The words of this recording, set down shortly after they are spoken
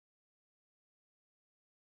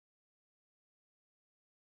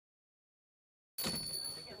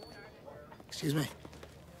Excuse me.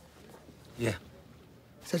 Yeah.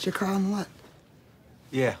 Is that your car on the lot?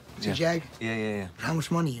 Yeah. It's a Jag? Yeah. How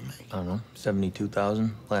much money you make? I don't know,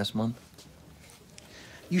 72,000 last month.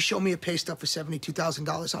 You show me a pay stub for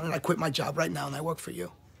 $72,000 on it, I quit my job right now and I work for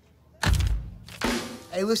you.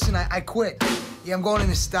 Hey, listen, I quit. Yeah, I'm going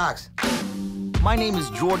into stocks. My name is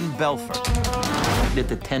Jordan Belfort. At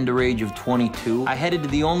the tender age of 22, I headed to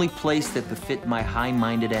the only place that befit my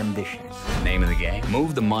high-minded ambitions. Name of the game?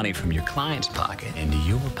 Move the money from your client's pocket into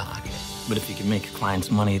your pocket. But if you can make your clients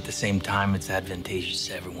money at the same time, it's advantageous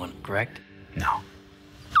to everyone, correct? No.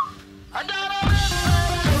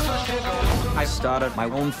 I started my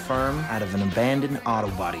own firm out of an abandoned auto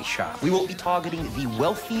body shop. We will be targeting the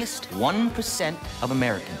wealthiest 1% of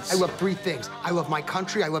Americans. I love three things. I love my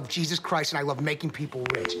country, I love Jesus Christ, and I love making people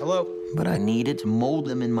rich. Hello? But I needed to mold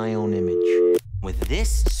them in my own image. With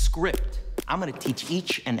this script, I'm gonna teach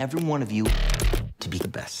each and every one of you to be the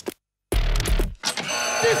best.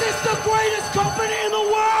 This is the greatest company in the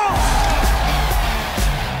world!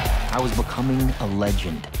 I was becoming a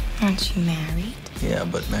legend. Aren't you married? Yeah,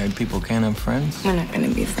 but married people can't have friends. We're not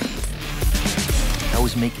gonna be friends. I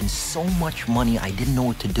was making so much money, I didn't know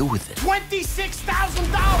what to do with it.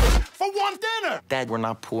 $26,000 for one dinner! Dad, we're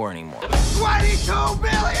not poor anymore. 22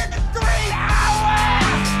 million in 3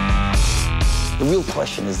 hours! The real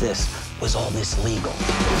question is this, was all this legal?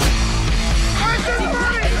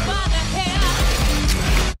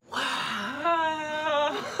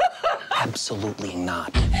 Absolutely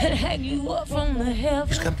not. Hang you up from the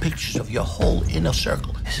heavens. He's got pictures of your whole inner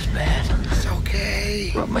circle. This is bad. It's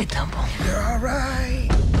okay. Rub my temple. You're all right.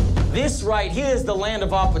 This right here is the land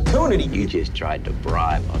of opportunity. You just tried to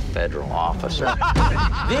bribe a federal officer.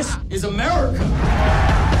 This is America.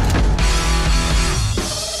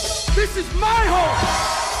 This is my home!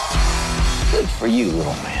 Good for you,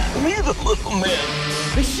 little man. Me, the little man.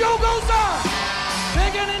 The show goes on!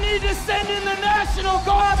 They're gonna need to send in the National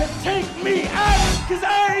Guard to take me out, because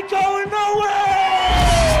I ain't going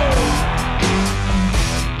nowhere!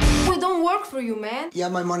 We don't work for you, man. You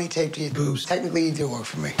have my money taped to your boobs. Technically, you do work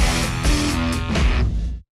for me.